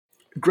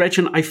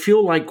Gretchen, I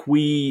feel like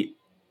we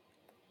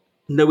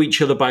know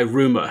each other by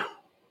rumor.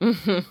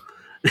 Mm-hmm.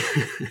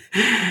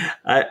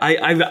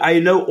 I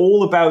know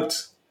all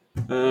about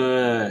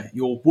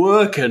your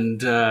work and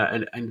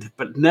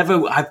but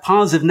never our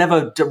paths have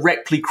never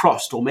directly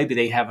crossed, or maybe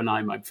they have and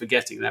I'm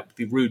forgetting. That would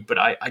be rude, but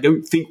I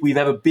don't think we've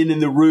ever been in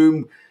the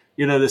room,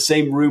 the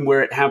same room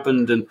where it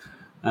happened. And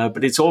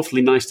but it's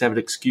awfully nice to have an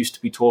excuse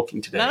to be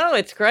talking today. No,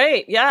 it's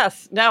great.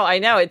 Yes. No, I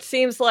know. It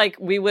seems like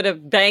we would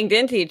have banged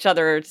into each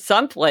other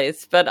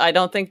someplace, but I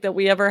don't think that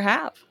we ever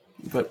have.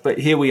 But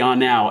here we are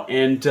now.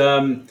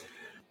 And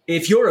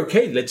if you're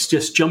okay, let's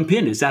just jump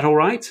in. Is that all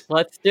right?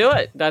 Let's do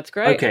it. That's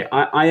great. Okay,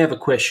 I have a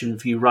question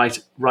for you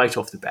right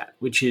off the bat,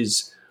 which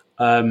is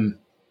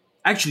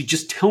actually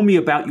just tell me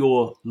about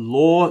your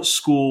law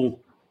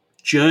school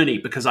journey,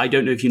 because I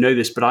don't know if you know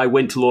this, but I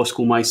went to law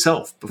school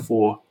myself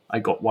before I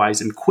got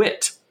wise and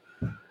quit.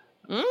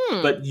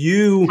 But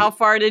you... How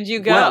far did you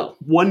go? Well,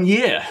 1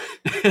 year.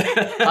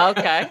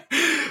 Okay.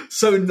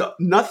 So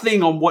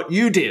nothing on what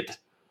you did.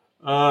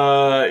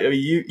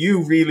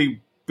 You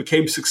really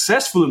became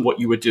successful in what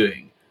you were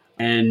doing.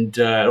 And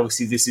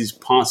obviously this is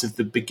part of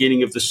the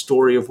beginning of the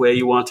story of where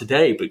you are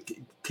today. But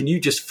can you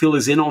just fill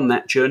us in on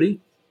that journey?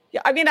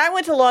 Yeah, I mean, I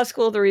went to law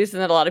school the reason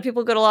that a lot of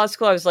people go to law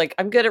school. I was like,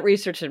 I'm good at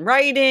research and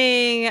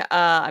writing.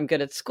 I'm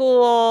good at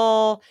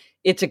school.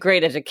 It's a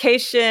great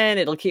education.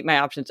 It'll keep my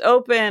options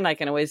open. I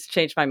can always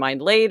change my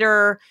mind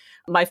later.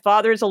 My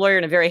father's a lawyer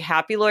and a very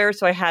happy lawyer,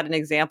 so I had an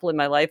example in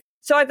my life.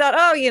 So I thought,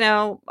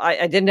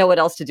 I didn't know what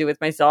else to do with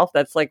myself.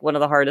 That's like one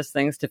of the hardest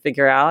things to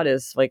figure out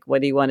is like,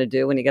 what do you want to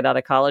do when you get out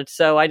of college?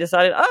 So I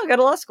decided, go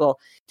to law school.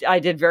 I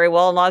did very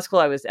well in law school.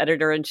 I was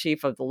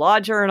editor-in-chief of the Law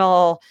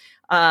Journal.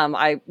 Got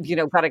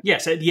a...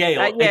 Yes, at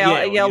Yale. At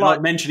Yale. You're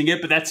not mentioning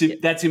it, but that's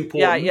important.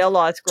 Yeah, Yale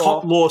Law School.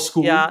 Top law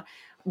school. Yeah.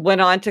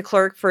 Went on to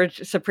clerk for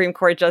Supreme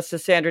Court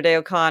Justice Sandra Day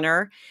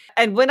O'Connor.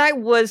 And when I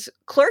was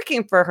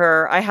clerking for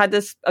her, I had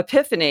this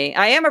epiphany.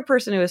 I am a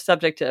person who is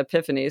subject to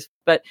epiphanies,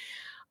 but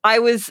I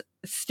was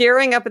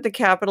staring up at the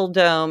Capitol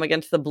dome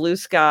against the blue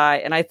sky.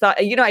 And I thought,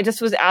 I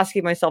just was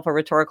asking myself a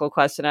rhetorical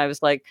question. I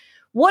was like,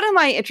 what am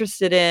I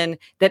interested in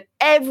that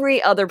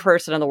every other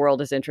person in the world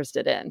is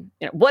interested in?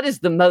 What is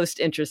the most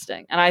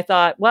interesting? And I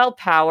thought, well,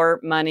 power,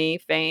 money,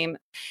 fame.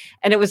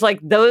 And it was like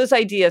those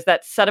ideas,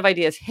 that set of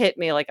ideas hit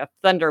me like a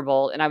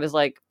thunderbolt. And I was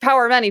like,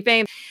 power, money,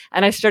 fame.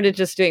 And I started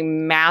just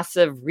doing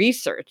massive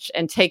research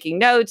and taking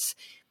notes,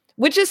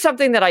 which is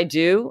something that I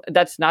do.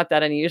 That's not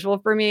that unusual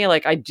for me.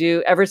 Like I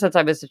do, ever since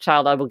I was a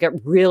child, I will get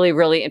really,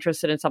 really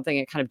interested in something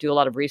and kind of do a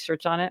lot of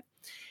research on it.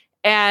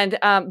 And,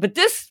 but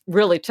this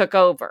really took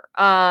over.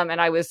 And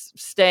I was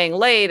staying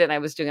late and I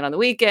was doing it on the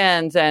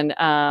weekends and,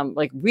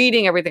 like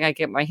reading everything I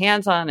get my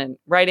hands on and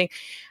writing.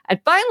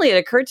 And finally it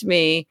occurred to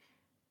me,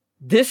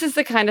 this is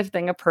the kind of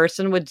thing a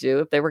person would do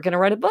if they were going to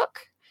write a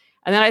book.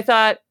 And then I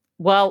thought,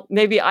 well,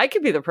 maybe I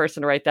could be the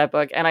person to write that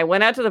book. And I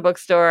went out to the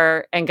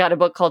bookstore and got a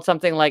book called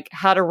something like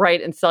How to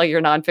Write and Sell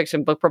Your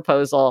Nonfiction Book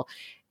Proposal.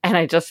 And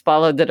I just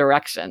followed the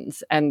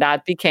directions. And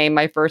that became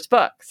my first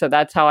book. So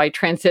that's how I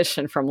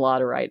transitioned from law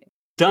to writing.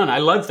 Done. I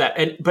love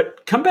that.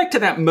 But come back to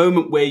that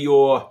moment where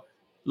you're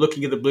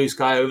looking at the blue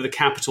sky over the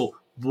Capitol.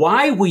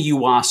 Why were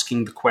you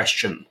asking the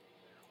question,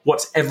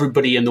 what's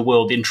everybody in the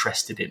world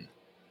interested in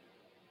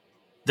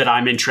that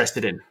I'm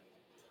interested in?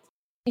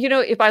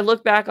 If I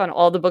look back on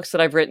all the books that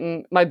I've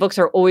written, my books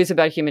are always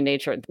about human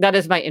nature. That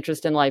is my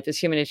interest in life, is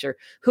human nature.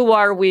 Who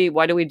are we?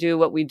 Why do we do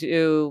what we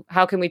do?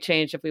 How can we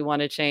change if we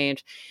want to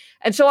change?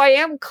 And so I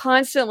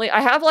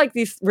have like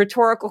these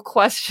rhetorical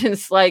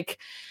questions, like,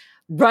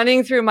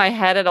 running through my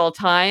head at all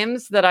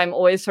times that I'm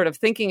always sort of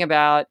thinking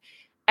about.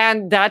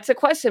 And that's a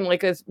question,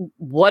 like,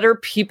 what are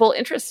people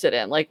interested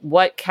in? Like,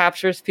 what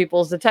captures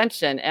people's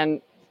attention?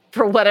 And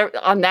for whatever,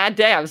 on that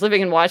day, I was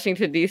living in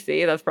Washington,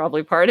 D.C. That's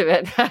probably part of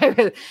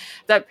it.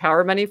 That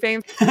power, money,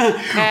 fame.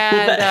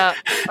 And I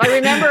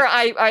remember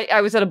I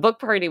was at a book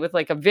party with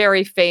like a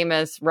very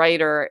famous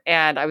writer,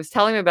 and I was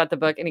telling him about the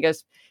book, and he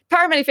goes,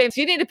 power, money, fame.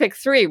 So you need to pick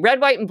 3,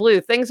 red, white, and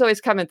blue. Things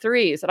always come in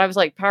 3s. And I was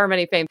like, power,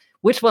 money, fame.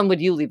 Which one would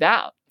you leave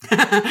out?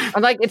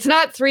 I'm like, it's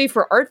not 3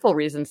 for artful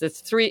reasons.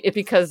 It's 3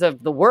 because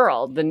of the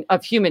world,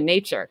 of human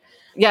nature.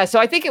 Yeah. So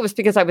I think it was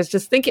because I was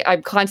just thinking,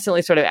 I'm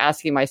constantly sort of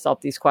asking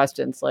myself these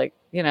questions, like,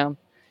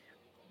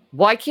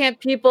 why can't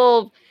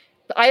people,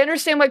 I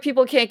understand why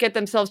people can't get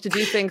themselves to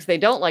do things they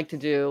don't like to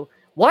do.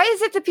 Why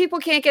is it that people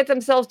can't get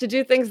themselves to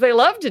do things they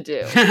love to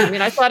do? I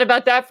mean, I thought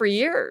about that for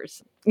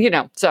years,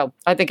 so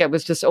I think it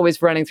was just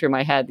always running through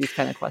my head, these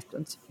kind of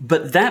questions.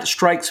 But that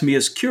strikes me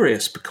as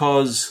curious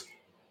because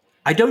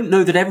I don't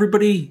know that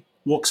everybody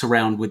walks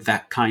around with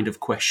that kind of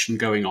question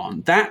going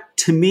on. That,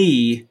 to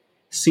me,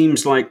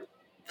 seems like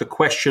the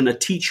question a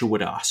teacher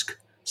would ask.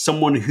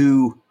 Someone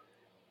who,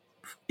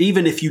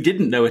 even if you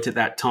didn't know it at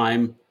that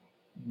time,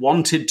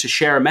 wanted to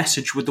share a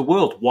message with the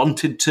world,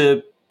 wanted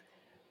to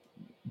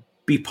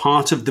be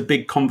part of the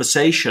big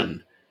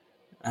conversation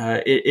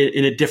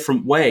in a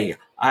different way.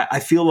 I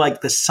feel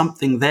like there's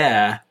something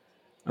there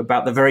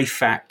about the very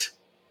fact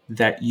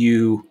that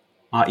you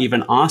are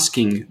even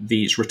asking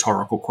these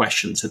rhetorical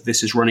questions, that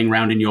this is running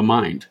around in your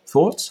mind.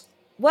 Thoughts?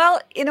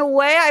 Well, in a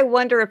way, I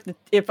wonder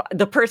if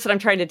the person I'm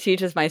trying to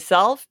teach is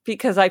myself,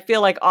 because I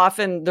feel like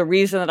often the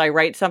reason that I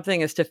write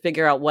something is to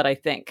figure out what I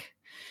think,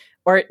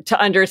 or to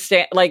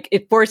understand, like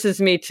it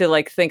forces me to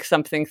like think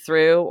something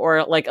through,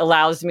 or like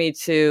allows me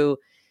to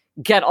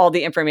get all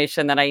the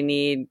information that I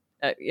need,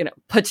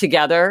 put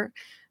together.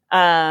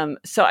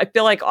 So I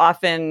feel like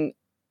often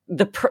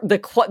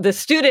the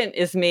student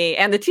is me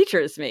and the teacher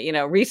is me.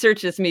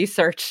 Research is me,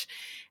 search.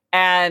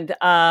 And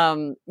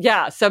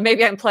so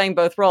maybe I'm playing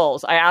both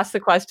roles. I ask the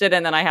question,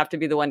 and then I have to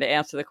be the one to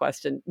answer the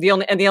question. The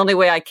only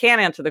way I can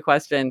answer the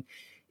question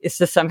is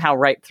to somehow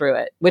write through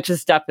it, which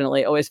has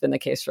definitely always been the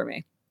case for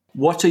me.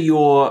 What are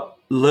your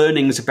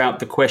learnings about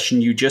the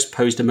question you just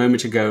posed a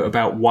moment ago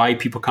about why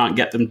people can't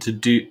get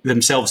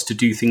themselves to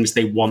do things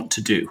they want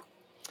to do?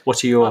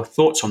 What are your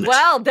thoughts on this?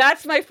 Well,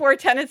 that's my 4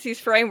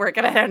 tendencies framework,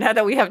 and I don't know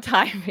that we have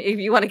time if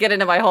you want to get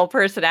into my whole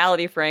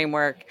personality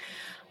framework.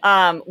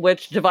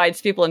 Which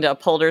divides people into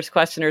upholders,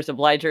 questioners,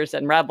 obligers,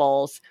 and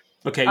rebels.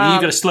 Okay, well,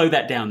 you've got to slow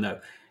that down, though.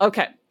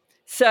 Okay.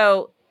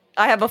 So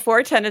I have a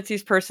 4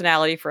 tendencies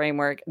personality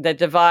framework that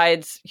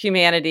divides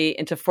humanity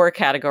into 4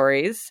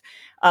 categories: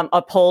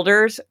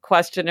 upholders,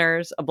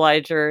 questioners,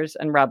 obligers,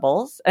 and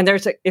rebels. And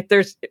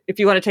if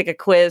you want to take a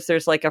quiz,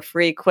 there's like a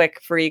free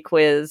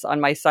quiz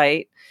on my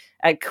site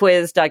at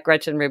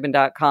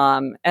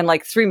quiz.gretchenrubin.com. And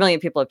like 3 million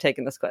people have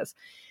taken this quiz.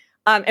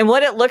 And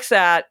what it looks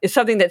at is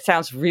something that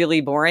sounds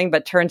really boring,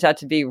 but turns out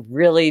to be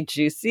really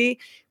juicy,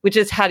 which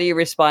is how do you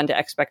respond to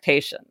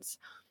expectations?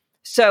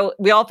 So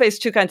we all face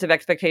 2 kinds of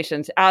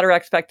expectations: outer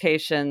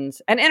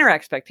expectations and inner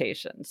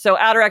expectations. So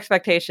outer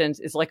expectations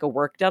is like a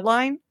work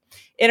deadline.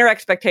 Inner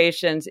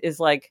expectations is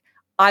like,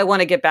 I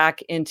want to get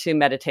back into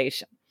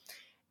meditation.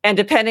 And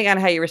depending on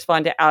how you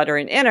respond to outer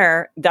and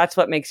inner, that's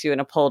what makes you an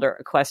upholder,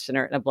 a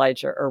questioner, an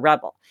obliger, or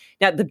rebel.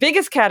 Now, the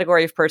biggest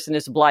category of person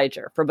is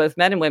obliger. For both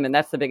men and women,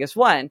 that's the biggest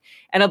one.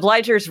 And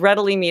obligers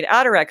readily meet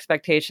outer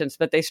expectations,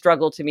 but they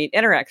struggle to meet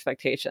inner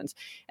expectations.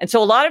 And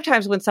so a lot of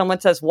times when someone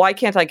says, why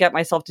can't I get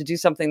myself to do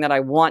something that I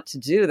want to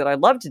do, that I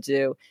love to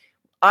do?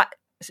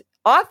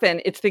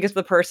 Often it's because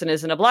the person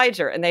is an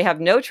obliger and they have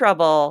no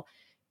trouble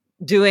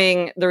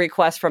doing the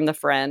request from the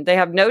friend. They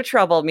have no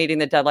trouble meeting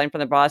the deadline from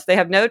the boss. They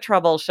have no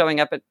trouble showing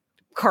up at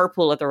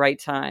carpool at the right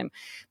time.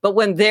 But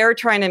when they're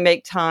trying to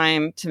make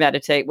time to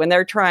meditate, when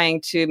they're trying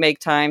to make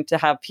time to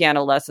have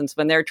piano lessons,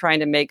 when they're trying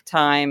to make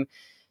time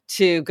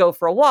to go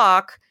for a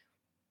walk,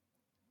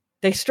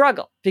 they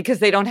struggle because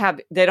they don't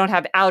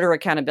have outer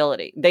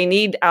accountability. They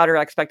need outer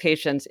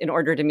expectations in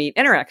order to meet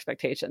inner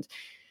expectations.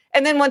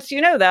 And then once you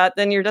know that,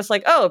 then you're just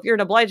like, oh, if you're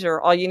an obliger,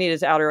 all you need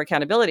is outer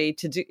accountability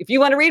to do. If you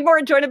want to read more,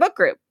 join a book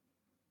group.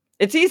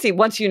 It's easy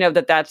once you know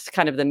that that's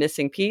kind of the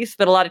missing piece.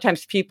 But a lot of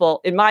times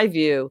people, in my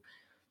view,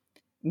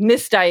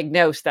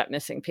 misdiagnose that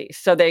missing piece.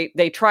 So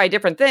they try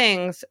different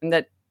things and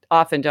that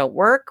often don't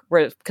work.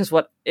 Because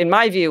in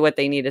my view, what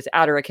they need is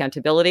outer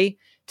accountability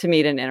to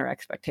meet an inner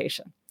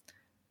expectation.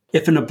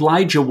 If an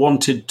obliger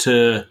wanted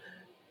to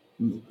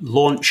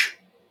launch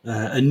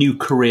a new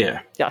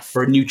career, yes,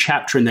 or a new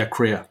chapter in their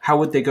career, how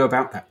would they go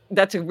about that?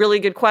 That's a really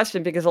good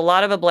question, because a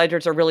lot of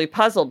obligers are really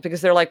puzzled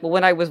because they're like, well,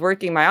 when I was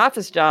working my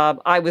office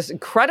job, I was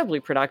incredibly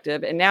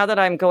productive. And now that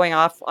I'm going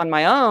off on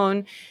my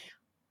own,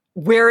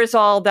 where is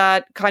all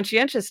that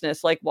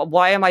conscientiousness? Like, well,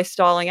 why am I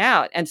stalling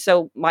out? And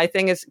so my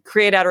thing is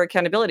create outer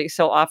accountability.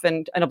 So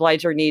often an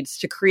obliger needs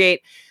to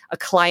create a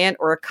client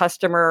or a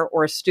customer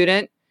or a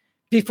student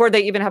before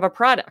they even have a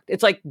product.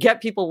 It's like,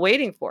 get people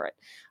waiting for it.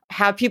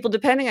 Have people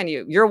depending on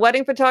you. You're a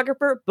wedding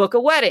photographer, book a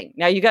wedding.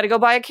 Now you got to go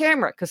buy a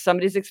camera because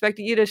somebody's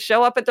expecting you to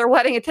show up at their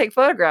wedding and take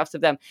photographs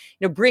of them.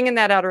 Bring in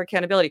that outer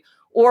accountability,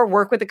 or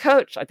work with a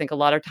coach. I think a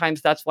lot of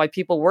times that's why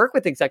people work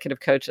with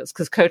executive coaches,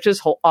 because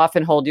coaches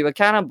often hold you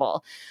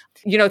accountable.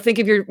 Think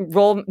of your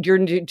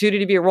duty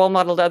to be a role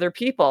model to other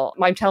people.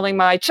 I'm telling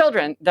my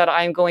children that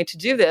I'm going to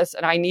do this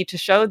and I need to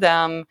show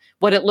them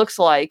what it looks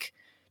like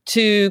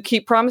to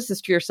keep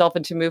promises to yourself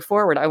and to move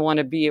forward. I want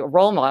to be a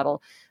role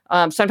model.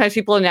 Sometimes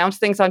people announce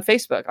things on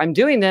Facebook. I'm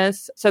doing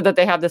this so that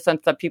they have the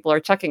sense that people are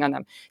checking on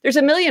them. There's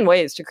a million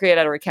ways to create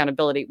outer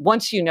accountability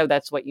once you know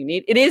that's what you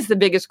need. It is the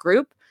biggest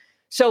group.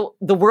 So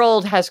the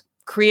world has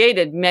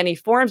created many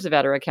forms of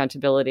outer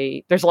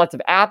accountability. There's lots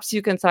of apps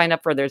you can sign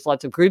up for. There's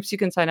lots of groups you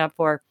can sign up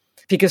for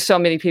because so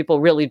many people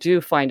really do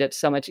find it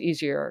so much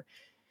easier.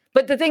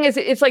 But the thing is,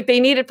 it's like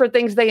they need it for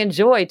things they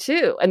enjoy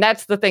too. And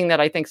that's the thing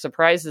that I think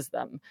surprises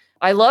them.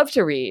 I love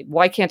to read.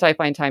 Why can't I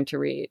find time to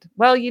read?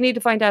 Well, you need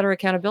to find outer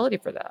accountability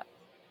for that.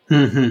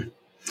 Mm-hmm.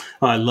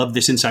 Oh, I love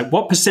this insight.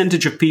 What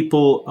percentage of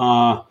people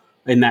are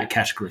in that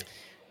category?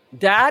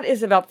 That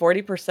is about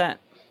 40%.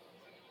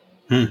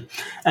 And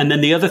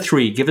then the other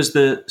 3, give us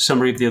the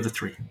summary of the other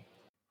 3.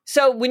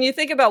 So when you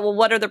think about, well,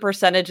 what are the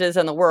percentages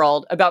in the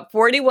world? About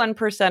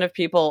 41% of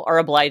people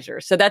are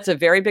obligers. So that's a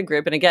very big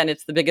group. And again,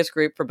 it's the biggest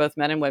group for both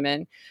men and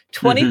women.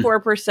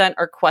 24%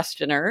 are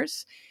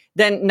questioners.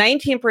 Then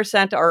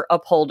 19% are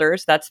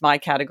upholders. That's my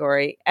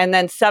category. And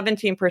then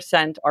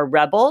 17% are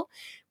rebel,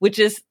 which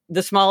is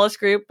the smallest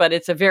group, but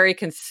it's a very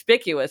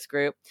conspicuous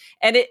group.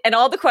 And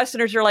all the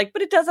questioners are like,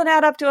 but it doesn't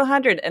add up to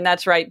 100. And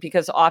that's right,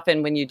 because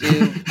often when you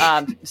do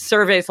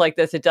surveys like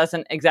this, it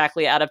doesn't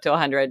exactly add up to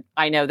 100.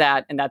 I know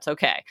that, and that's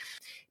okay.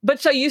 But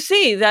so you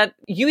see that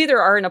you either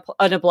are an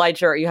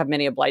obliger or you have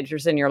many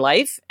obligers in your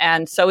life.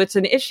 And so it's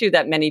an issue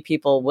that many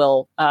people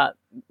will,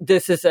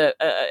 this is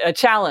a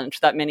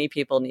challenge that many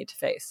people need to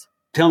face.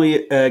 Tell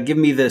me, give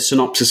me the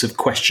synopsis of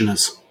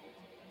questioners.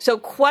 So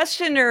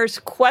questioners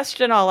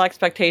question all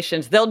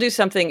expectations. They'll do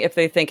something if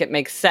they think it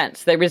makes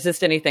sense. They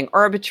resist anything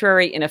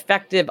arbitrary,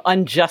 ineffective,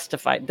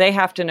 unjustified. They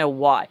have to know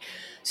why.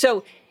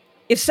 So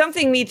if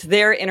something meets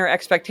their inner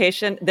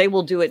expectation, they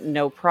will do it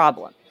no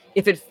problem.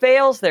 If it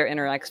fails their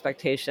inner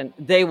expectation,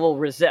 they will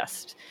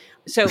resist.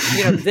 So,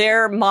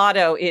 their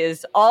motto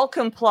is, I'll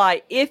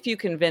comply if you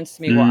convince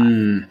me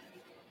why.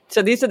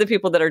 So these are the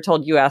people that are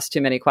told you ask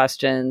too many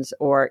questions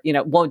or,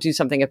 won't do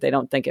something if they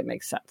don't think it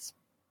makes sense.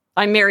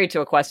 I'm married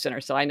to a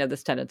questioner, so I know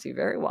this tendency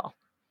very well.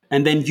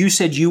 And then you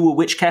said you were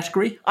which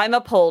category? I'm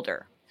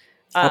upholder.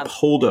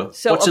 Upholder.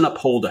 So what's an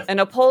upholder? An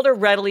upholder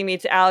readily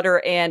meets outer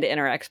and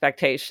inner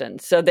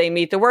expectations. So they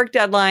meet the work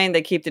deadline.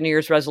 They keep the New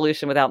Year's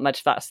resolution without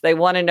much fuss. They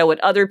want to know what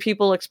other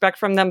people expect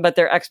from them, but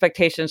their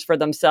expectations for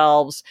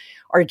themselves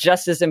are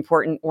just as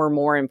important or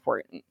more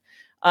important.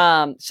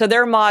 So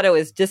their motto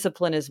is,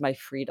 discipline is my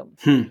freedom.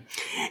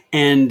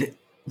 And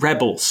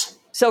rebels.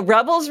 So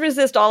rebels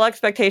resist all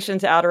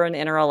expectations, outer and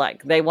inner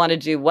alike. They want to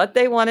do what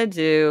they want to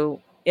do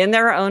in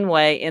their own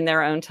way, in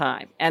their own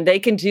time. And they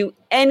can do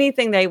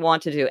anything they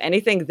want to do,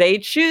 anything they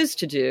choose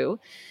to do.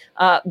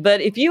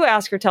 But if you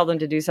ask or tell them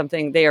to do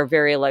something, they are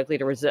very likely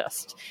to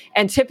resist.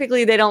 And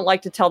typically they don't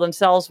like to tell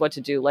themselves what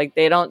to do. Like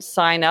they don't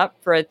sign up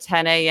for a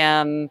 10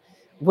 a.m.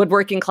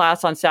 woodworking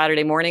class on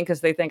Saturday morning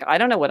because they think, I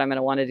don't know what I'm going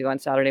to want to do on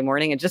Saturday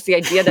morning. And just the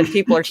idea that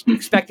people are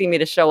expecting me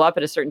to show up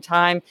at a certain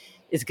time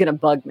is going to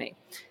bug me.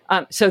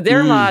 So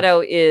their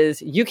motto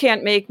is, you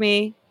can't make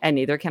me, and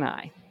neither can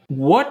I.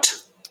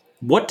 What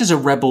does a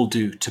rebel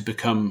do to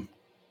become,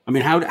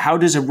 how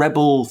does a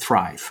rebel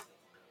thrive?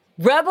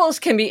 Rebels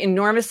can be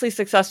enormously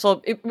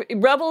successful.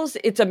 Rebels,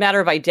 it's a matter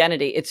of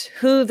identity. It's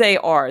who they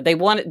are. They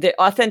want, the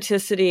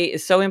authenticity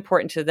is so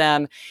important to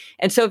them.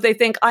 And so if they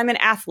think, I'm an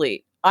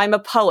athlete, I'm a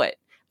poet,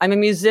 I'm a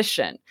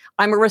musician,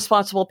 I'm a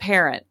responsible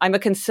parent, I'm a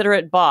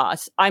considerate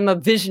boss, I'm a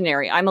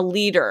visionary, I'm a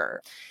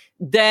leader,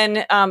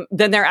 then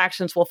their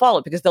actions will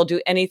follow because they'll do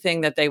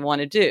anything that they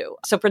want to do.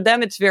 So for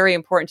them, it's very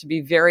important to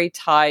be very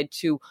tied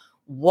to,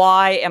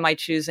 why am I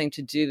choosing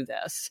to do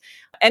this?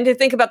 And to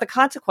think about the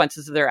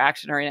consequences of their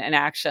action or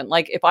inaction.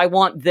 Like if I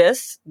want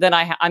this, then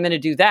I'm going to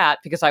do that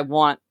because I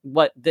want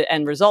what the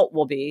end result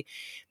will be.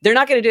 They're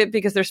not going to do it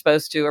because they're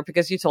supposed to, or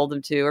because you told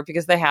them to, or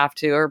because they have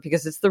to, or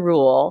because it's the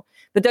rule,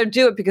 but they'll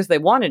do it because they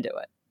want to do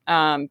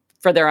it.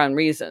 For their own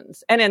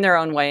reasons and in their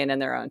own way and in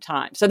their own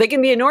time. So they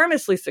can be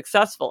enormously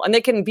successful and they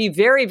can be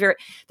very, very,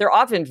 they're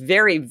often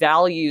very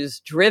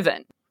values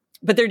driven,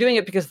 but they're doing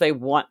it because they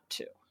want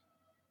to.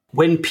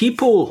 When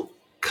people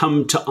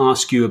come to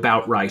ask you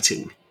about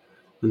writing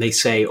and they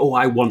say, oh,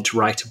 I want to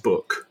write a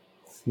book,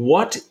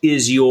 what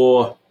is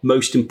your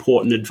most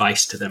important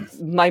advice to them?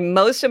 My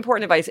most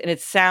important advice, and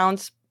it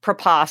sounds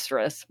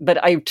preposterous,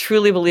 but I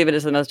truly believe it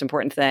is the most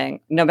important thing,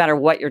 no matter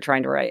what you're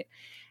trying to write.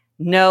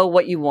 Know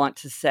what you want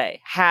to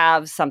say.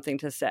 Have something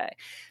to say.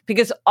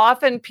 Because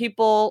often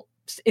people,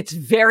 it's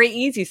very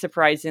easy,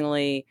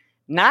 surprisingly,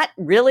 not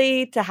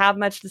really to have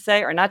much to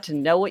say or not to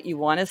know what you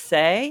want to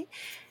say.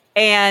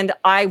 And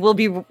I will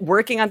be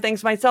working on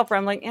things myself where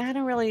I'm like,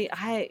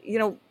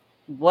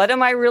 what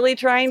am I really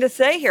trying to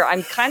say here?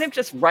 I'm kind of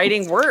just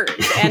writing words.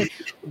 And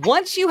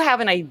once you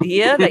have an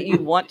idea that you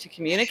want to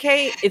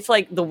communicate, it's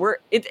like the word,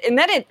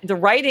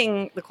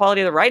 the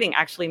quality of the writing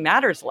actually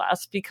matters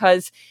less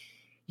because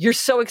you're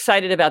so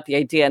excited about the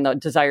idea and the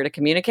desire to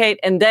communicate.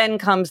 And then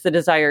comes the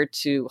desire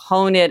to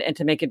hone it and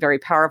to make it very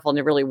powerful and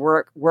to really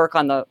work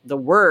on the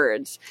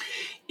words.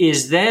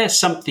 Is there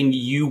something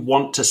you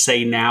want to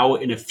say now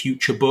in a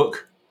future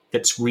book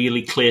that's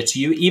really clear to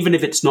you, even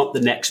if it's not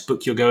the next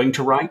book you're going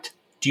to write?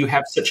 Do you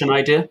have such an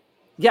idea?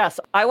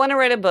 Yes. I want to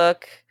write a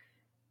book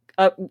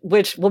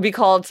which will be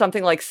called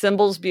something like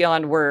Symbols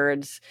Beyond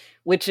Words,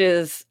 which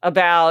is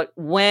about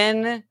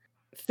when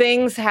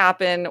things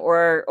happen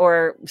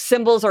or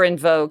symbols are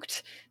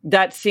invoked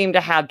that seem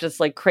to have just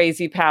like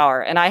crazy power.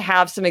 And I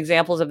have some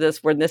examples of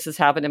this where this has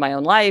happened in my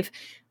own life.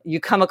 You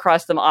come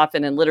across them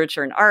often in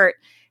literature and art,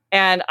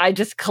 and I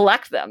just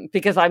collect them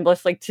because I'm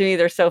just like, to me,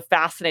 they're so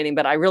fascinating,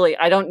 but I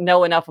don't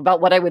know enough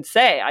about what I would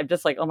say. I'm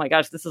just like, oh my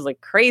gosh, this is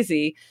like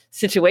crazy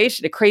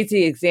situation, a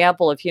crazy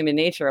example of human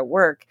nature at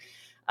work.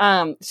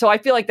 So I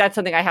feel like that's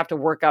something I have to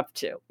work up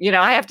to.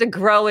 I have to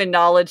grow in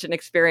knowledge and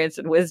experience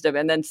and wisdom.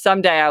 And then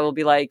someday I will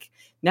be like,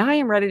 now I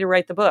am ready to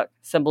write the book,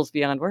 Symbols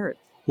Beyond Words.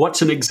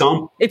 What's an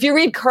example? If you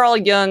read Carl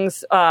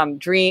Jung's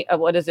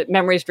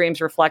Memories,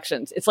 Dreams,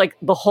 Reflections, it's like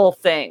the whole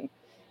thing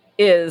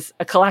is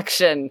a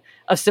collection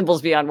of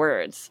symbols beyond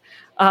words.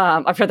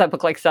 I've read that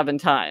book like 7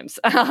 times.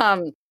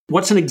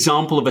 What's an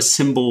example of a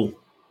symbol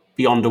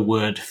beyond a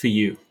word for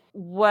you?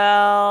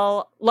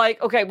 Well,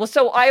 okay,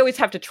 so I always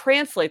have to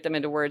translate them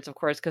into words, of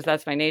course, because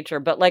that's my nature.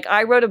 But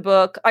I wrote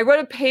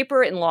a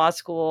paper in law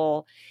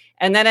school,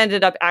 and then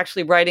ended up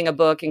actually writing a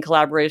book in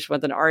collaboration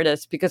with an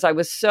artist because I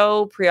was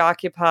so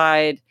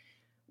preoccupied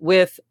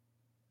with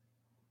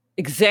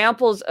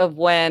examples of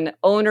when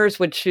owners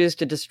would choose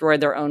to destroy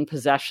their own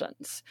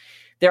possessions.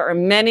 There are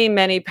many,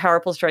 many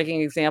powerful,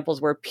 striking examples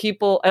where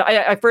people,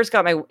 I first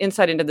got my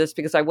insight into this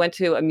because I went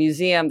to a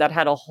museum that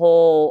had a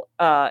whole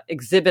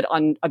exhibit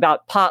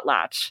about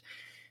potlatch,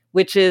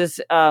 which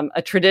is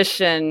a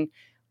tradition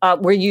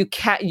where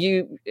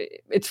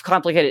it's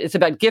complicated. It's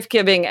about gift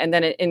giving. And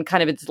then in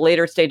kind of its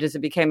later stages, it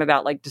became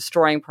about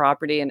destroying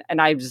property. And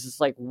I was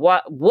just like,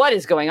 what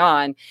is going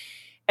on?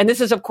 And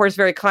this is, of course,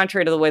 very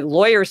contrary to the way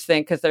lawyers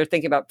think because they're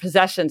thinking about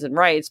possessions and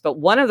rights. But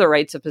one of the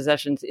rights of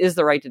possessions is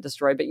the right to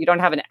destroy. But you don't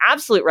have an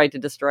absolute right to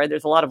destroy.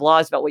 There's a lot of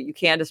laws about what you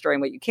can destroy and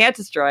what you can't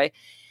destroy.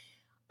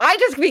 I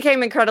just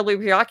became incredibly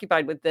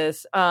preoccupied with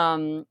this.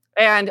 And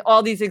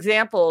all these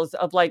examples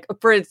of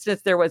for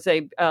instance, there was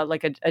a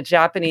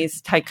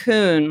Japanese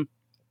tycoon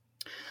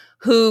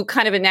who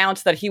kind of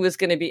announced that he was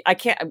going to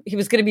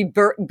be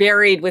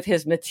buried with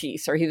his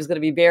Matisse, or he was going to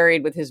be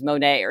buried with his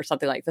Monet or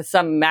something like that,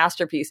 some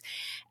masterpiece.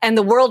 And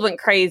the world went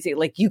crazy.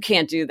 You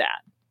can't do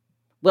that.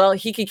 Well,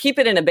 he could keep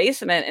it in a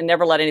basement and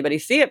never let anybody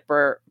see it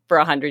for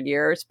 100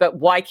 years. But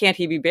why can't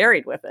he be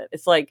buried with it?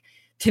 It's to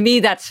me,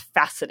 that's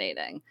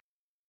fascinating.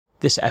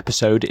 This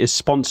episode is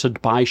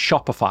sponsored by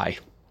Shopify.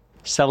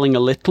 Selling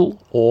a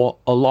little or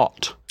a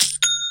lot.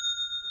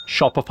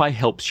 Shopify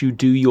helps you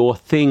do your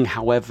thing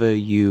however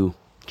you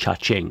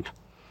cha-ching.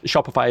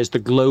 Shopify is the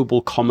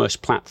global commerce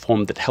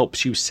platform that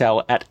helps you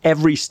sell at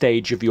every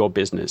stage of your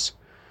business.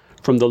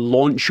 From the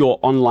launch your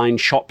online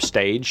shop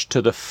stage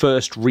to the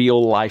first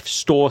real life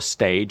store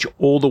stage,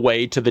 all the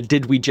way to the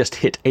did we just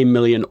hit 1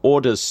 million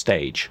orders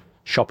stage.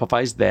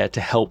 Shopify's there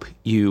to help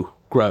you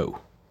grow.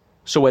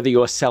 So whether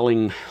you're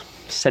selling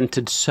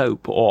scented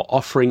soap or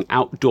offering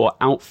outdoor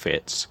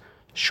outfits,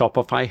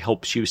 Shopify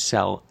helps you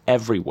sell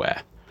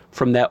everywhere.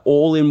 From their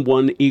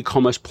all-in-one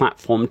e-commerce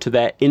platform to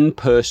their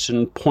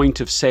in-person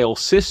point-of-sale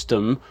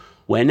system,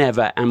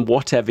 whenever and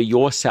whatever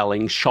you're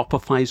selling,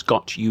 Shopify's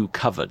got you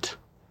covered.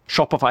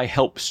 Shopify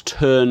helps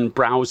turn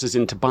browsers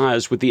into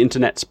buyers with the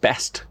internet's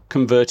best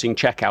converting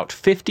checkout,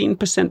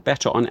 15%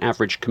 better on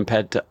average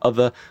compared to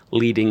other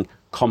leading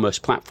commerce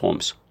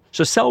platforms.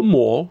 So sell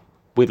more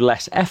with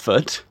less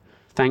effort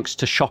thanks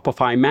to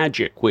Shopify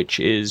Magic, which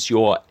is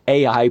your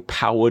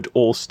AI-powered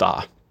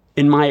all-star.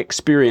 In my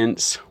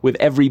experience with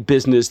every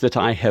business that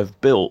I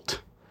have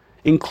built,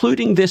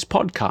 including this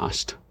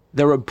podcast,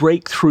 there are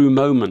breakthrough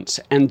moments,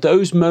 and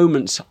those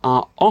moments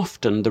are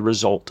often the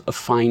result of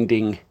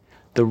finding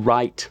the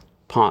right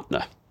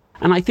partner.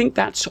 And I think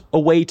that's a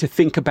way to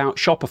think about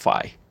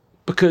Shopify,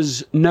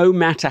 because no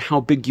matter how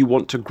big you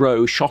want to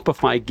grow,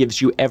 Shopify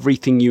gives you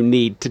everything you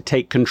need to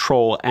take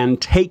control and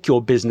take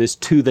your business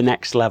to the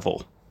next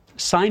level.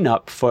 Sign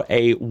up for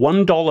a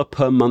 $1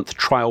 per month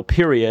trial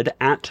period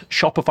at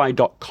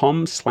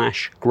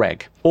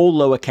shopify.com/Greg, all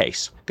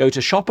lowercase. Go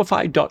to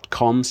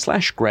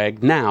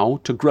shopify.com/Greg now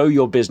to grow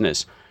your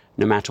business,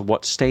 no matter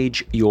what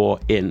stage you're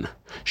in.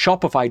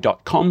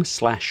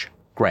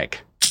 Shopify.com/Greg.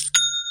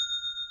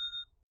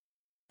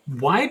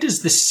 Why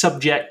does this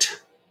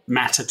subject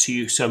matter to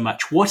you so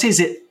much? What is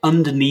it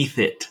underneath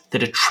it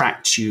that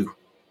attracts you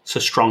so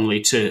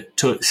strongly to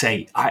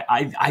say,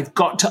 I've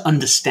got to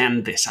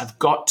understand this. I've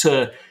got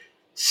to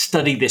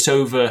study this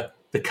over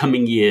the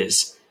coming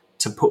years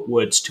to put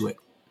words to it?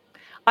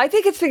 I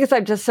think it's because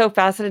I'm just so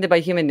fascinated by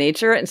human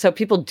nature. And so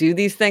people do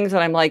these things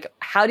and I'm like,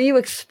 how do you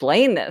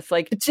explain this?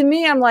 To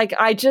me, I'm like,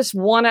 I just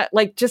want to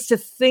just to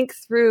think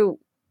through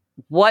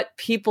what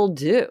people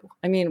do.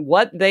 I mean,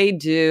 what they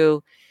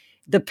do,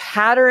 the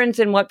patterns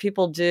in what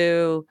people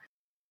do.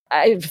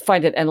 I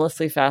find it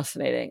endlessly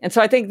fascinating. And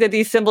so I think that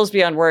these symbols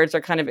beyond words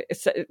are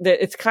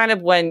it's kind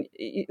of when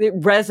it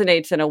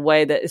resonates in a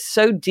way that is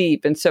so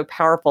deep and so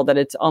powerful that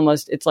it's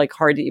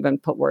hard to even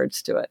put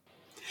words to it.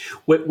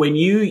 When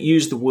you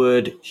use the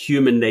word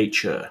human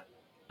nature,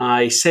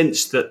 I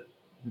sense that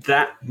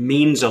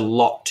means a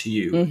lot to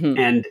you,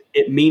 and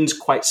it means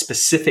quite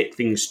specific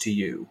things to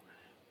you,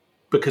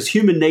 because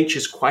human nature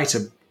is quite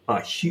a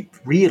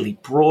really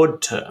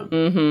broad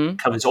term,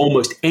 covers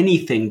almost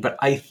anything. But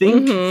I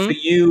think for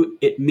you,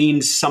 it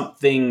means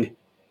something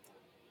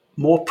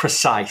more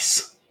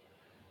precise,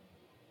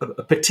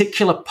 a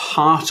particular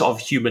part of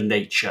human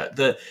nature,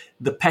 the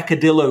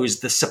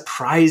peccadillos, the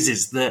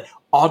surprises, the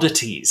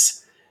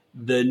oddities,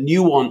 the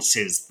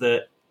nuances,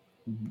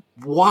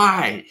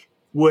 why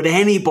would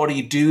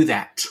anybody do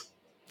that?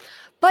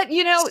 But,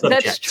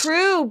 that's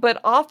true. But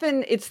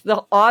often it's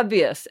the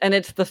obvious and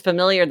it's the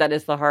familiar that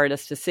is the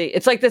hardest to see.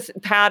 It's like this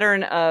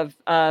pattern of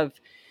I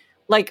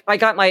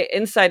got my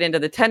insight into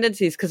the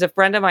tendencies because a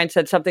friend of mine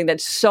said something that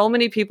so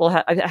many people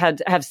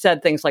have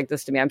said things like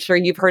this to me. I'm sure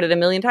you've heard it a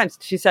million times.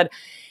 She said,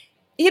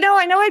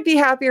 I know I'd be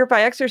happier if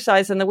I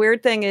exercised. And the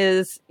weird thing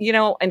is,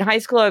 in high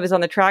school, I was on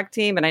the track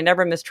team and I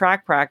never missed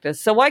track practice.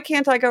 So why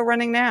can't I go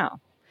running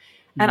now?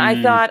 And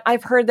I thought,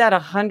 I've heard that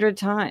 100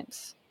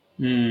 times.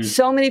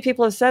 So many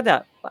people have said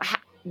that.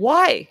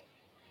 Why?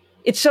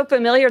 It's so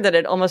familiar that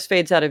it almost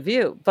fades out of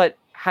view. But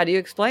how do you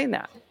explain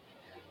that?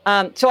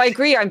 So I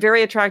agree. I'm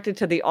very attracted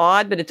to the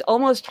odd, but it's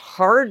almost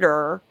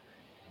harder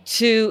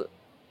to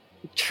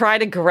try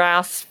to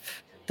grasp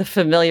the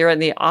familiar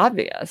and the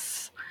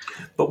obvious.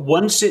 But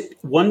once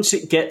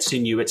it gets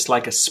in you, it's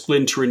like a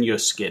splinter in your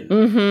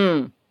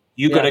skin.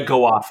 You got to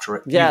go after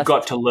it. Yes. You've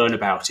got to learn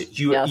about it.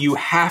 You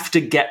have to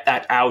get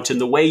that out.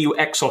 And the way you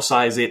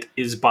exorcise it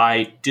is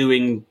by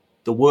doing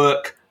the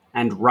work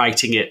and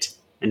writing it.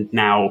 And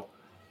now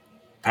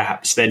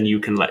perhaps then you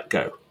can let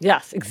go.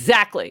 Yes,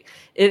 exactly.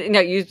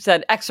 You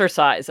said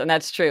exercise, and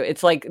that's true.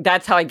 It's like,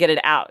 that's how I get it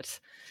out.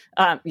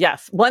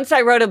 Yes. Once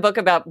I wrote a book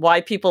about why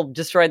people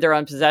destroyed their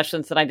own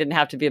possessions, then I didn't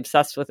have to be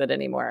obsessed with it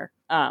anymore.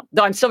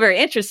 Though I'm still very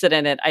interested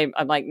in it. I'm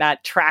like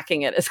not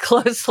tracking it as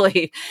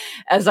closely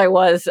as I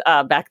was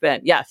back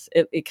then. Yes.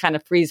 It kind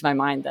of frees my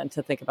mind then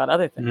to think about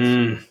other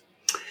things.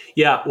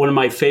 Yeah. One of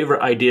my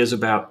favorite ideas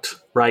about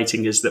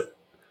writing is that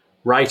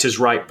writers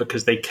write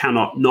because they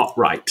cannot not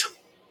write.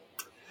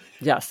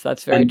 Yes,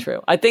 that's very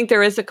true. I think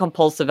there is a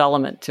compulsive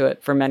element to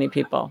it for many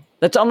people.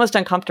 That's almost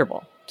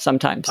uncomfortable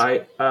sometimes.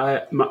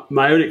 My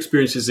own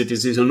experience is it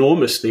is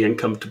enormously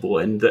uncomfortable,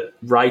 and that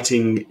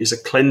writing is a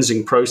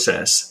cleansing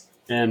process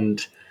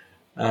and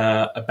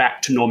a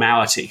back to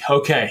normality.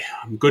 Okay,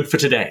 I'm good for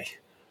today.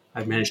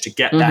 I've managed to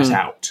get that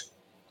out.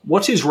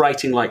 What is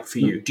writing like for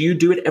you? Do you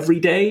do it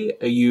every day?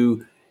 Do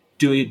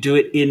you do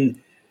it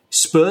in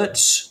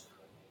spurts?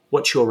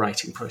 What's your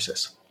writing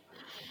process?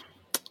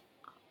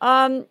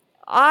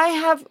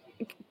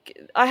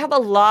 I have a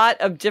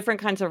lot of different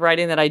kinds of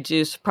writing that I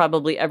do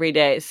probably every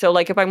day. So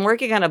like if I'm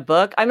working on a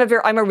book, I'm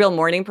a real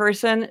morning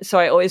person. So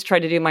I always try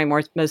to do my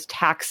most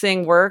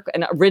taxing work,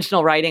 and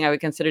original writing I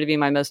would consider to be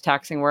my most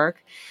taxing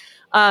work,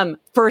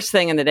 first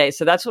thing in the day.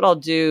 So that's what I'll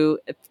do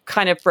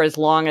kind of for as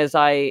long as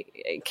I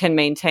can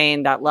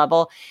maintain that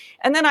level.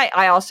 And then I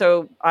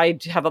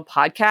have a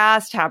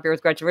podcast, Happier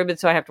with Gretchen Rubin,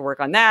 so I have to work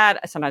on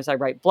that. Sometimes I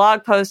write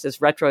blog posts,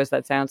 as retro as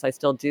that sounds. I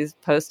still do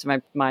post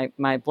to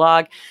my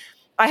blog.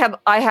 I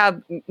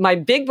have my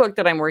big book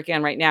that I'm working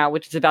on right now,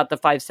 which is about the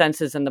five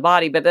senses in the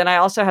body. But then I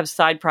also have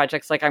side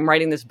projects. Like I'm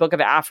writing this book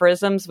of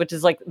aphorisms, which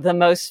is like the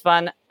most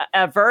fun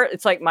ever.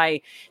 It's like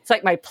my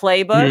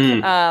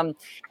playbook.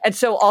 And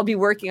so I'll be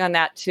working on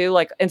that too.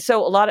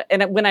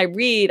 And when I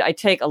read, I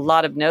take a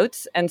lot of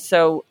notes. And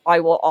so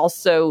I will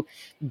also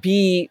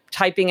be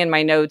typing in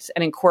my notes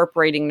and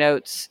incorporating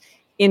notes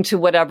into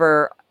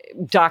whatever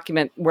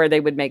document where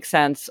they would make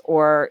sense,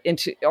 or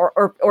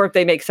if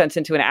they make sense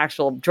into an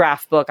actual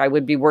draft book, I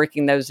would be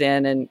working those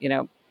in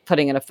and,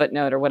 putting in a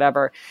footnote or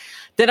whatever.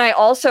 Then I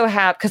also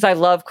have, because I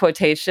love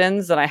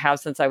quotations, and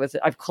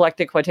I've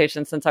collected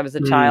quotations since I was a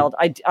child.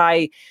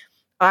 I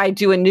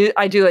do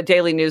a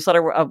daily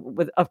newsletter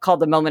called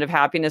The Moment of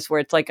Happiness, where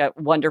it's like a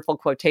wonderful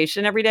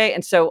quotation every day.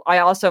 And so I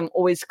also am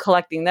always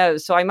collecting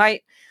those. So I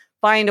might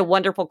find a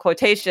wonderful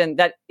quotation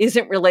that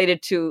isn't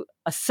related to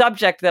a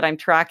subject that I'm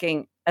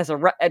tracking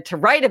to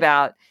write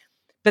about,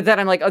 but then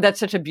I'm like, oh, that's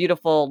such a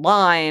beautiful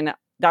line.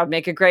 That would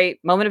make a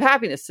great moment of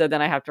happiness. So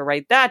then I have to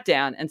write that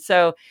down. And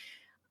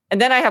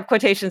then I have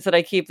quotations that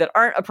I keep that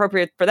aren't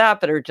appropriate for that,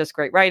 but are just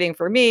great writing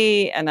for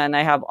me. And then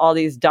I have all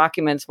these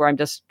documents where I'm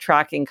just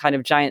tracking kind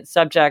of giant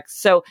subjects.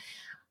 So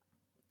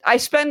I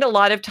spend a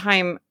lot of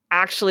time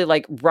actually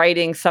like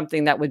writing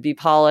something that would be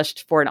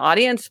polished for an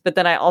audience. But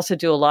then I also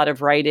do a lot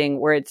of writing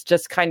where it's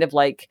just kind of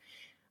like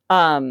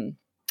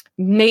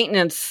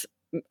maintenance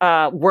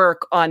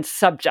work on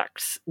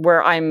subjects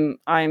where I'm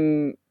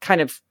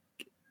kind of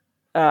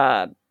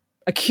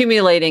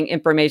accumulating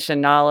information,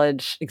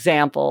 knowledge,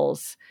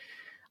 examples.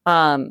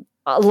 A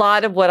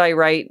lot of what I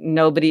write,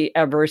 nobody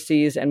ever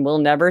sees and will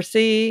never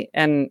see.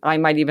 And I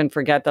might even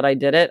forget that I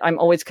did it. I'm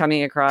always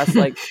coming across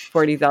like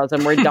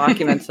 40,000 word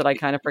documents that I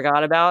kind of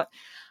forgot about.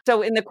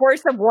 So in the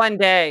course of one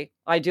day,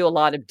 I do a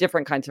lot of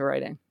different kinds of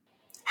writing.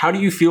 How do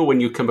you feel when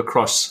you come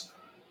across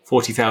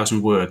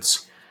 40,000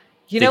 words?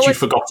 That you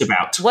forgot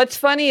about? What's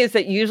funny is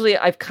that usually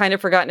I've kind of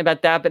forgotten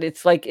about that, but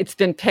it's like it's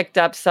been picked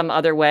up some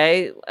other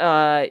way.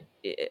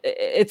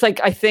 It's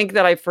like I think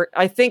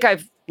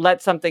I've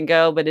let something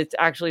go, but it's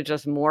actually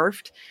just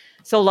morphed.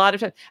 So a lot of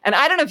times, and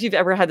I don't know if you've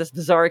ever had this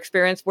bizarre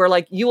experience where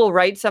like you will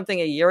write something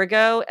a year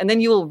ago and then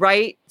you will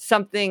write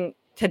something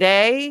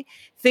today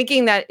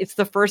thinking that it's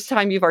the first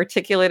time you've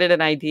articulated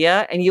an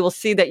idea, and you will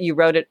see that you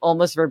wrote it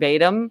almost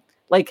verbatim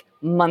like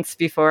months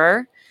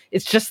before.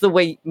 It's just the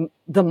way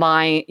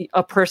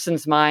a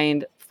person's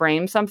mind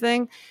frames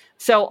something.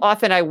 So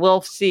often I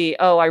will see,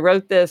 oh, I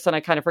wrote this and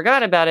I kind of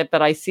forgot about it,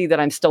 but I see that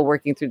I'm still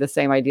working through the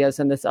same ideas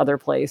in this other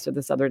place or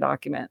this other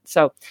document.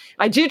 So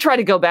I do try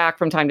to go back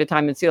from time to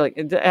time and see, like,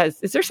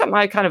 is there something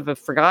I kind of have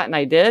forgotten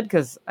I did?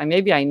 Because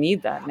maybe I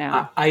need that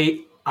now.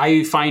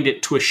 I find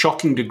it to a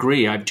shocking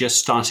degree. I've just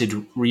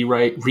started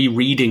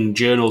rereading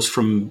journals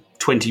from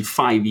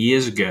 25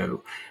 years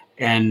ago,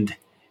 and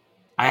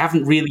I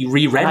haven't really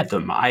reread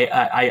them.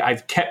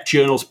 I've kept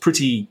journals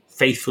pretty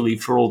faithfully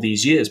for all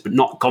these years, but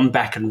not gone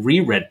back and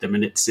reread them.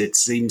 And it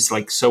seems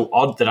like so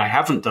odd that I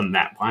haven't done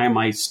that. Why am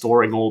I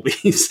storing all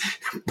these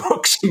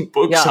books and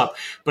books up?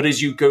 But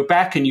as you go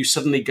back and you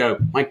suddenly go,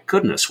 my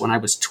goodness, when I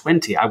was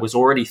 20, I was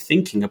already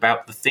thinking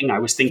about the thing I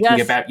was thinking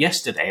about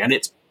yesterday. And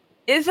it's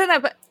isn't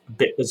a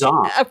bit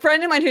bizarre. A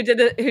friend of mine who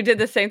did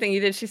the same thing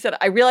you did, she said,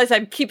 I realize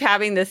I keep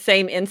having the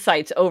same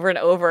insights over and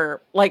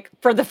over, like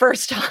for the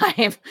first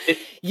time.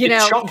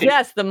 It's shocking.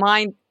 Yes, the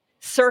mind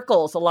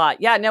circles a lot.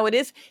 Yeah, no, it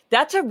is.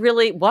 That's a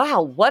really,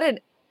 wow, what an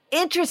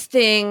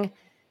interesting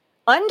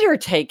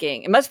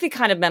undertaking. It must be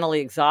kind of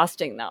mentally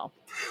exhausting though.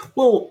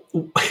 Well,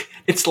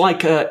 it's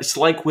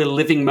like we're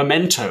living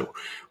memento.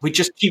 We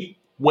just keep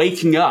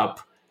waking up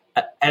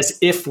as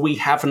if we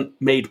haven't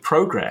made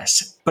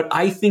progress. But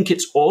I think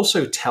it's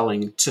also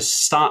telling to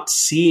start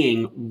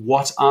seeing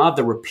what are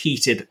the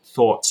repeated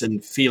thoughts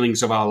and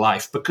feelings of our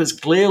life, because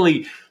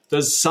clearly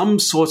there's some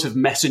sort of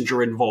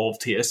messenger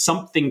involved here,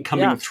 something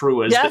coming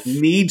through us that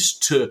needs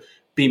to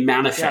be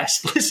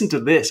manifest. Yes. Listen to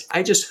this.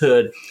 I just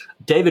heard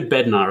David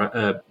Bednar,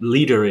 a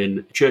leader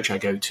in church I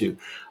go to,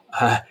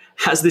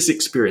 has this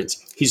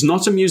experience. He's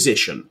not a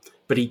musician,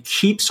 but he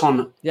keeps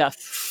on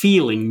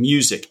feeling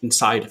music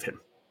inside of him.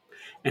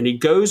 And he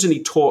goes and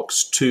he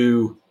talks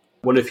to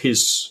one of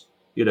his,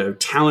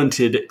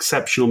 talented,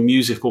 exceptional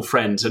musical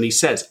friends. And he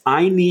says,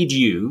 I need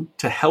you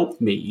to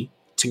help me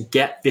to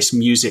get this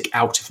music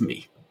out of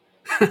me.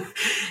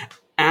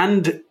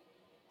 and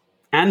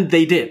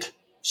they did.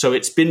 So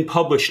it's been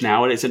published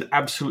now, and it's an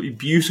absolutely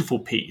beautiful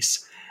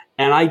piece.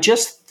 And I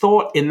just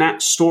thought in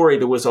that story,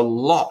 there was a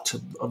lot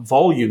of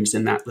volumes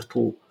in that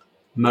little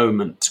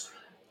moment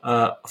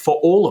for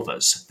all of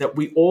us, that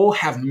we all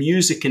have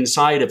music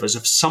inside of us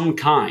of some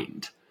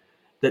kind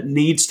that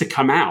needs to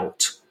come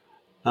out.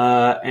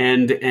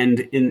 And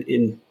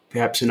in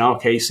perhaps in our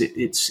case,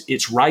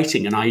 it's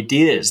writing and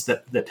ideas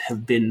that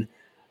have been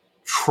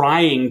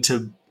trying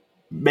to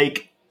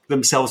make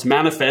themselves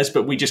manifest,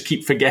 but we just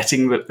keep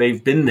forgetting that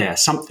they've been there,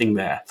 something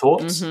there.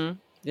 Thoughts? Mm-hmm.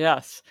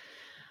 Yes.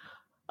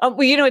 Well,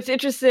 it's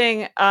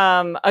interesting.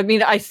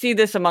 I see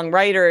this among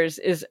writers.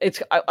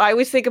 I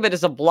always think of it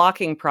as a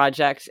blocking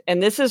project,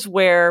 and this is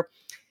where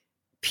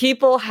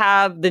people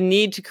have the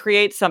need to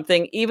create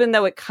something, even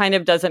though it kind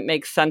of doesn't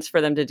make sense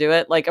for them to do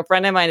it. Like a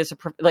friend of mine is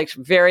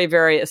very,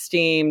 very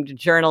esteemed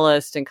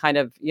journalist and kind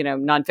of,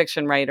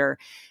 nonfiction writer.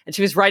 And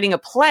she was writing a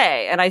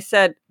play. And I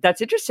said,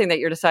 that's interesting that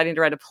you're deciding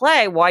to write a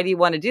play. Why do you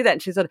want to do that?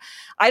 And she said,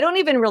 I don't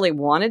even really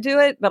want to do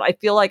it, but I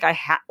feel like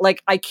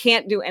I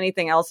can't do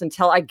anything else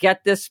until I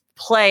get this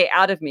play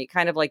out of me,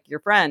 kind of like your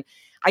friend.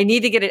 I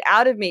need to get it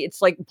out of me.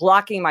 It's like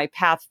blocking my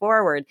path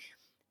forward.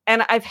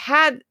 And I've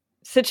had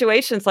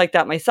situations like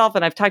that myself.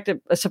 And I've talked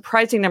to a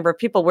surprising number of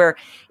people where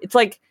it's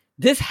like,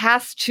 this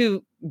has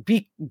to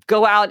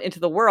go out into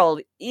the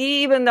world,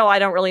 even though I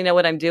don't really know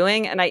what I'm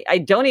doing. And I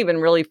don't even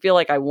really feel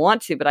like I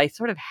want to, but I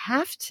sort of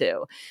have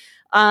to.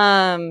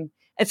 And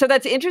so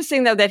that's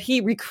interesting though, that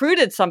he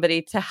recruited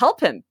somebody to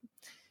help him.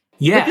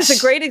 Yes. It's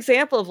a great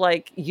example of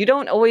you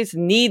don't always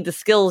need the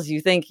skills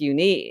you think you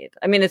need.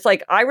 I mean, it's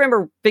like, I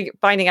remember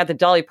finding out that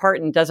Dolly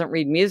Parton doesn't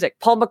read music.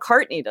 Paul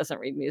McCartney doesn't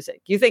read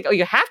music. You think,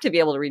 you have to be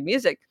able to read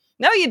music.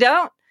 No, you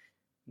don't.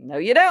 No,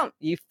 you don't.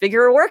 You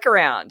figure a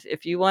workaround.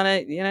 If you want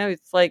to,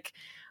 it's like,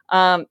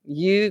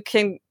 you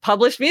can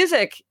publish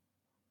music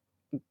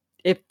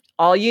if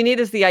all you need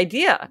is the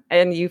idea,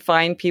 and you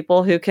find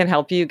people who can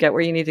help you get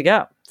where you need to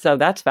go. So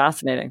that's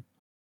fascinating.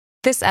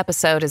 This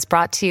episode is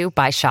brought to you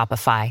by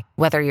Shopify.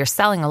 Whether you're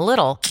selling a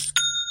little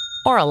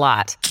or a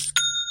lot,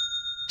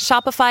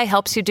 Shopify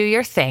helps you do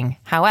your thing,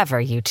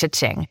 however you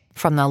cha-ching.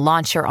 From the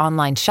launch your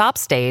online shop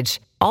stage,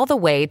 all the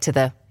way to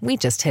the we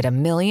just hit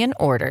 1 million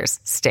orders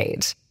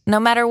stage.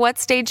 No matter what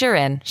stage you're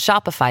in,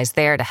 Shopify's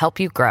there to help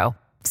you grow.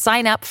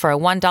 Sign up for a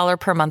 $1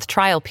 per month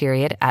trial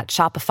period at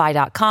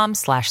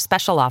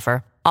shopify.com/special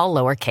offer, all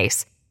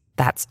lowercase.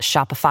 That's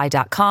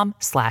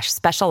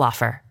shopify.com/special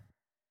offer.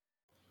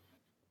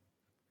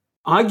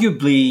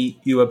 Arguably,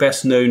 you are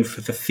best known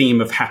for the theme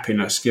of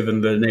happiness,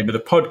 given the name of the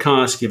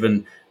podcast,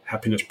 given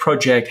Happiness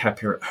Project,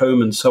 Happier at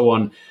Home, and so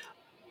on.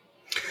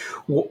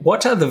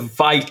 What are the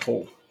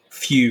vital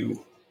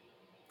few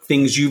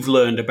things you've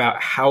learned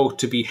about how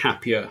to be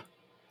happier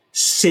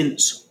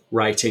since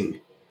writing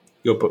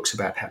your books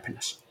about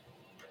happiness?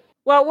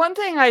 Well, one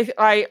thing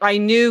I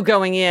knew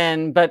going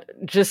in, but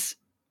just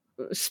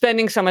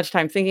spending so much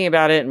time thinking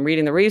about it and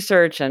reading the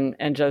research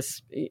and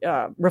just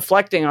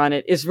reflecting on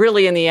it is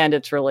really, in the end,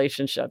 it's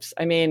relationships.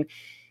 I mean,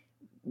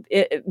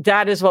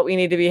 that is what we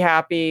need to be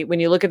happy. When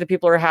you look at the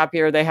people who are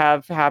happier, they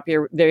have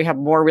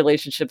more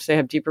relationships, they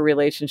have deeper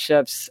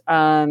relationships.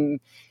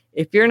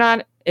 If you're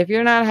not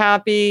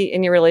happy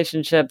in your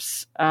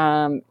relationships,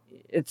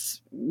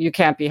 you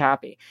can't be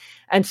happy.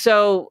 And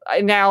so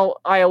now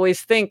I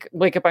always think,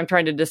 like, if I'm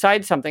trying to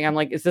decide something, I'm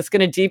like, is this going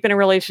to deepen a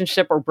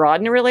relationship or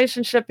broaden a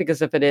relationship?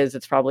 Because if it is,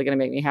 it's probably going to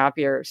make me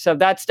happier. So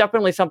that's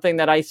definitely something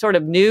that I sort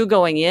of knew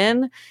going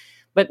in,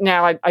 but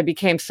now I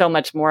became so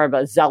much more of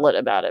a zealot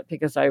about it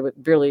because I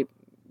really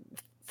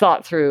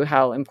thought through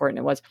how important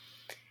it was.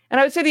 And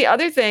I would say the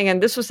other thing,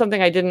 and this was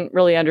something I didn't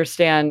really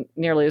understand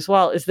nearly as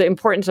well, is the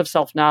importance of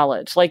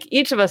self-knowledge. Like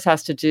each of us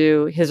has to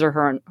do his or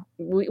her own,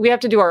 we have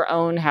to do our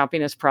own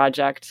happiness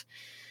project.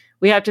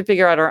 We have to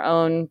figure out our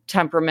own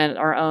temperament,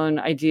 our own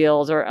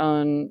ideals, our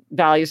own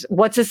values.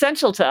 What's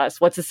essential to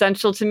us? What's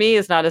essential to me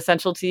is not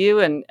essential to you.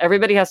 And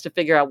everybody has to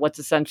figure out what's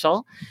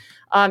essential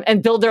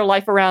and build their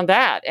life around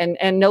that.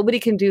 And nobody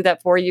can do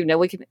that for you.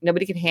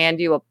 Nobody can hand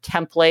you a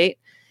template.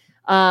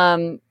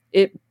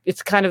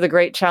 It's kind of the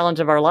great challenge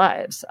of our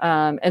lives.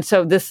 And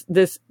so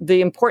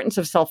the importance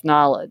of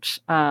self-knowledge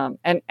and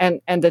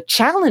the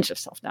challenge of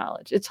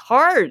self-knowledge. It's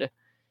hard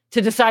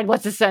to decide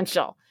what's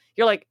essential.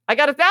 You're like, I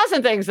got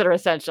 1,000 things that are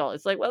essential.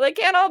 It's like, well, they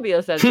can't all be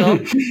essential.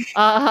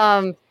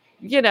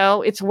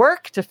 It's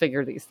work to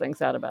figure these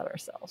things out about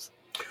ourselves.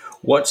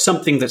 What's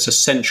something that's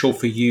essential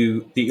for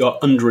you that you're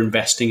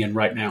underinvesting in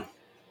right now?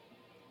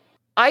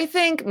 I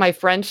think my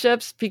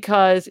friendships,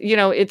 because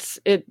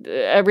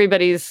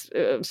everybody's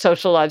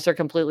social lives are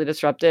completely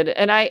disrupted,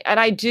 and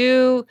I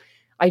do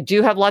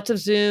have lots of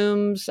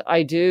Zooms.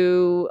 I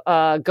go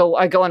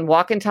on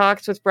walk and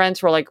talks with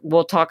friends where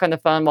we'll talk on the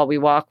phone while we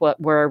walk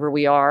wherever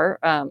we are,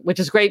 which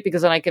is great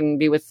because then I can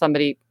be with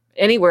somebody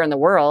anywhere in the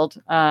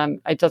world.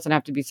 It doesn't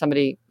have to be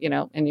somebody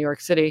in New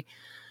York City.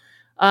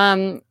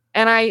 And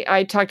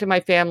I talk to my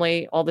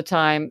family all the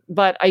time,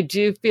 but I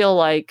do feel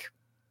like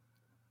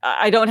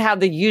I don't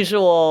have the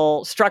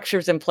usual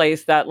structures in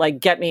place that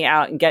get me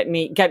out and get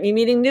me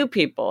meeting new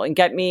people and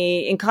get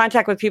me in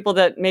contact with people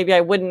that maybe I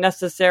wouldn't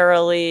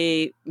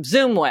necessarily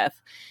Zoom with.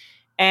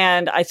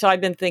 And so I've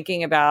been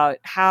thinking about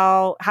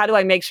how do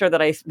I make sure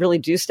that I really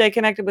do stay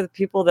connected with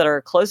people that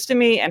are close to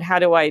me, and how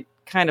do I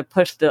kind of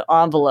push the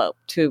envelope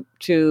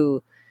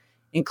to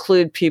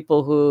include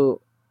people who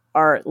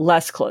are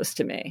less close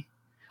to me.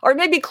 Or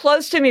maybe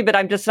close to me, but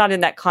I'm just not in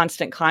that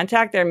constant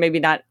contact. They're maybe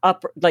not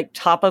up,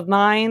 top of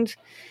mind.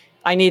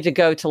 I need to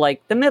go to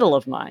the middle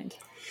of mind.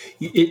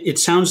 It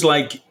sounds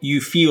like you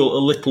feel a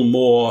little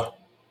more,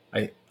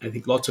 I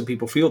think lots of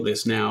people feel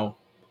this now,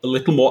 a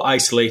little more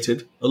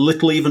isolated, a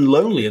little even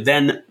lonelier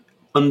than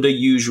under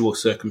usual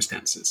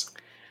circumstances.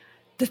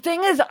 The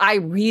thing is,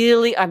 I'm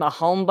a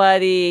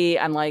homebody.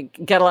 I'm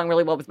get along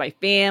really well with my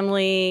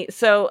family.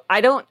 So I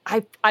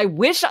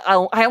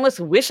almost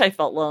wish I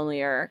felt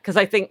lonelier, because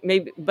I think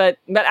maybe, but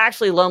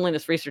actually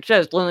loneliness research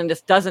shows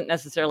loneliness doesn't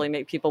necessarily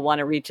make people want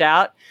to reach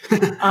out.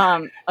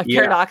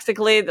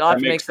 Paradoxically, it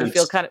often makes them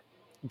feel kind of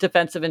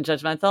defensive and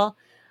judgmental.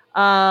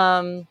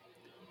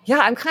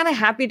 I'm kind of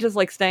happy just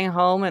staying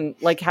home and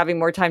having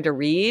more time to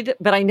read.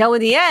 But I know in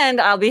the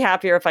end, I'll be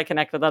happier if I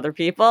connect with other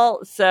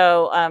people.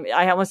 So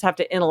I almost have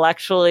to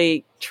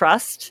intellectually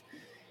trust.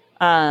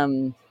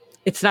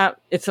 It's not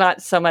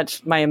so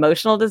much my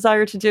emotional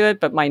desire to do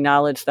it, but my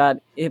knowledge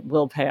that it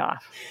will pay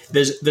off.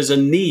 There's a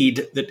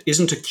need that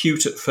isn't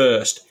acute at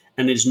first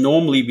and is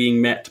normally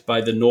being met by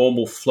the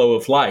normal flow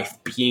of life,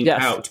 being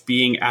out,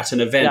 being at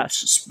an event,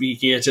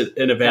 speaking at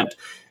an event.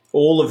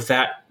 All of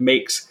that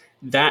makes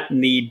that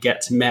need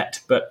gets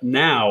met, but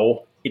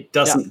now it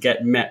doesn't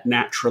get met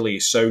naturally.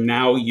 So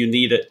now you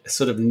need a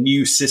sort of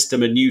new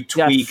system, a new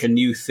tweak, a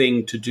new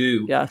thing to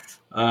do. Yes.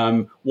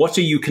 What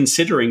are you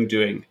considering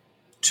doing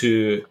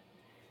to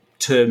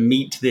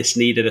meet this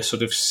need in a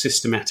sort of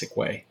systematic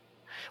way?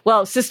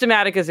 Well,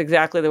 systematic is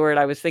exactly the word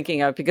I was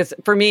thinking of, because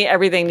for me,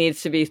 everything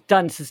needs to be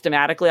done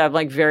systematically.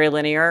 I'm very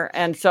linear.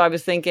 And so I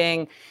was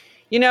thinking,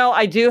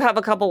 I do have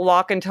a couple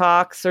walk and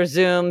talks or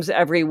Zooms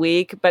every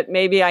week, but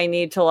maybe I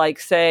need to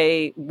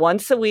say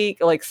once a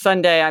week,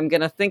 Sunday, I'm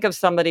going to think of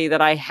somebody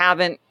that I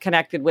haven't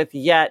connected with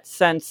yet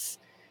since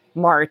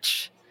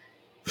March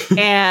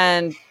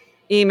and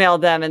email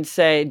them and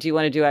say, do you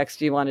want to do X?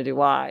 Do you want to do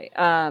Y?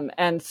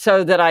 And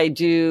so that I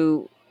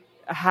do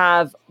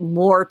have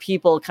more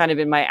people kind of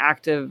in my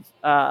active,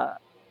 that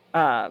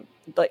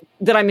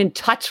I'm in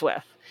touch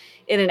with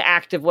in an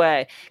active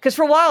way. Because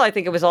for a while, I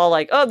think it was all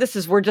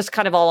we're just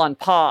kind of all on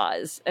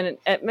pause. And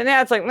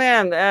now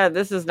it's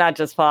this is not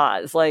just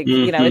pause.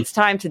 It's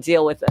time to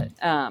deal with it.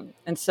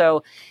 And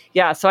so,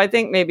 so I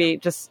think maybe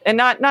just, and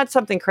not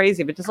something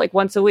crazy, but just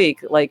once a week,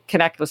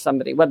 connect with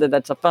somebody, whether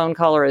that's a phone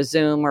call or a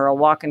Zoom or a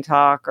walk and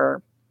talk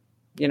or,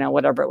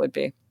 whatever it would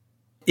be.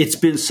 It's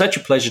been such a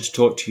pleasure to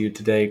talk to you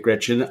today,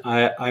 Gretchen.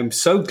 I'm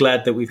so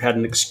glad that we've had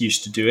an excuse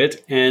to do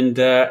it. And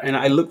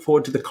I look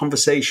forward to the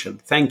conversation.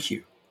 Thank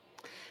you.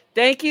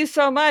 Thank you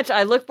so much.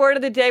 I look forward to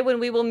the day when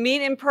we will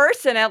meet in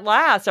person at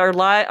last.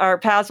 Our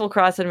paths will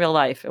cross in real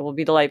life. It will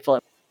be delightful.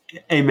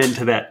 Amen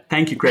to that.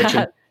 Thank you,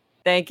 Gretchen.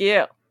 Thank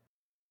you.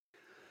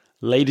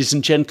 Ladies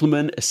and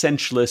gentlemen,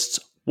 essentialists,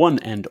 one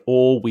and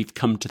all, we've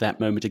come to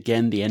that moment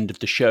again, the end of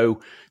the show.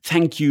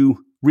 Thank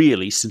you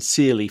really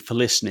sincerely for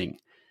listening.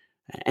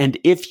 And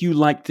if you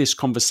like this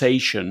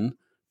conversation,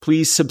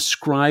 please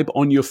subscribe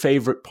on your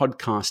favorite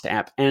podcast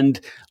app and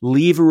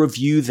leave a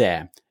review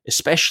there.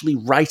 Especially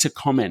write a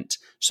comment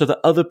so that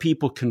other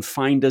people can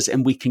find us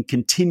and we can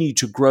continue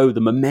to grow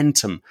the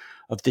momentum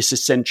of this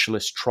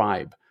essentialist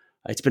tribe.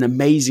 It's been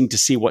amazing to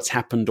see what's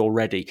happened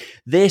already.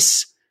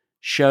 This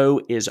show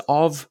is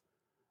of,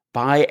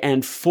 by,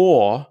 and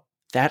for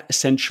that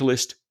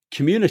essentialist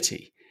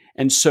community.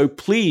 And so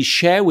please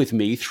share with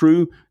me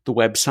through the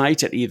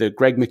website at either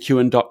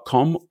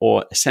gregmckeown.com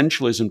or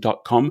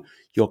essentialism.com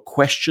your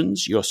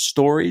questions, your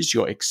stories,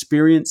 your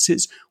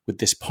experiences with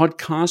this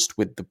podcast,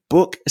 with the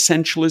book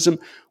Essentialism,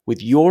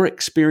 with your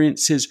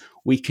experiences.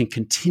 We can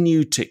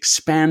continue to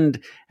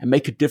expand and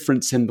make a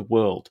difference in the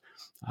world.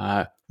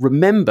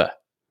 Remember,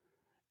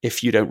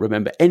 if you don't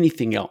remember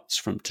anything else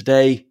from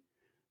today,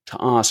 to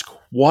ask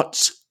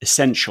what's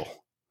essential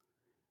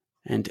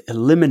and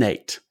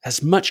eliminate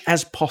as much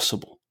as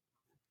possible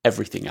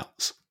everything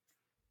else.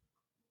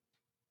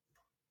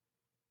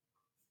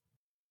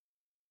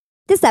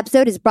 This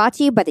episode is brought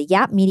to you by the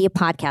Yap Media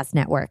Podcast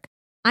Network.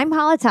 I'm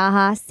Hala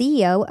Taha,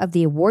 CEO of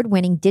the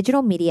award-winning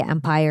digital media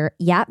empire,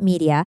 Yap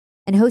Media,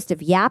 and host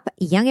of Yap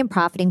Young and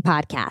Profiting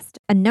Podcast,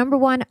 a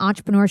 #1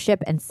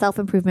 entrepreneurship and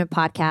self-improvement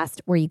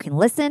podcast where you can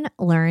listen,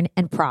 learn,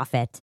 and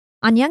profit.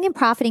 On Young and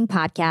Profiting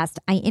Podcast,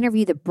 I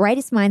interview the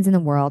brightest minds in the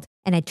world,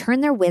 and I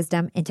turn their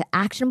wisdom into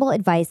actionable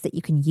advice that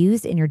you can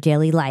use in your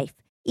daily life.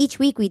 Each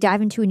week, we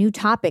dive into a new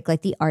topic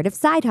like the art of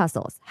side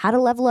hustles, how to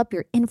level up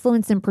your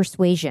influence and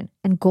persuasion,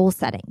 and goal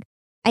setting.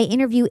 I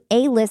interview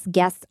A-list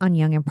guests on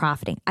Young and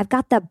Profiting. I've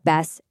got the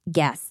best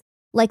guests,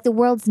 like the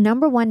world's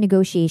 #1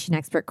 negotiation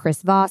expert,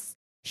 Chris Voss,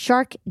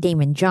 Shark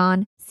Damon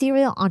John,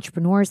 serial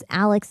entrepreneurs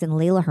Alex and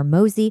Layla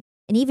Hermosi,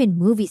 and even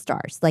movie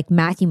stars like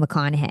Matthew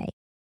McConaughey.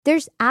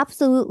 There's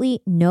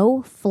absolutely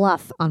no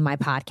fluff on my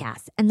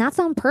podcast, and that's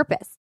on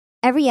purpose.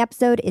 Every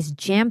episode is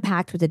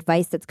jam-packed with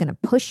advice that's going to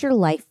push your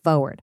life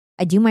forward.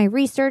 I do my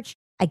research,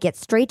 I get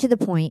straight to the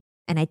point,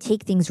 and I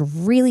take things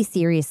really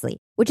seriously,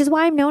 which is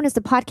why I'm known as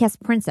the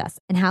podcast princess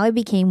and how I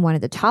became one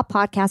of the top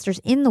podcasters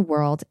in the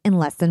world in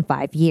less than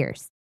 5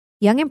 years.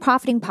 Young and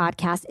Profiting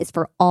Podcast is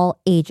for all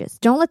ages.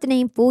 Don't let the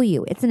name fool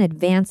you. It's an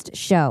advanced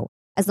show.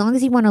 As long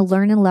as you want to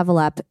learn and level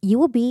up, you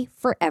will be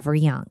forever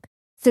young.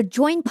 So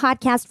join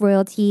podcast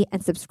royalty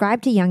and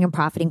subscribe to Young and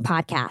Profiting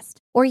Podcast,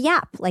 or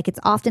YAP, like it's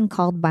often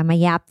called by my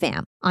YAP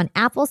fam, on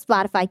Apple,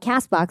 Spotify,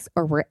 CastBox,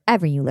 or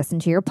wherever you listen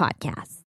to your podcasts.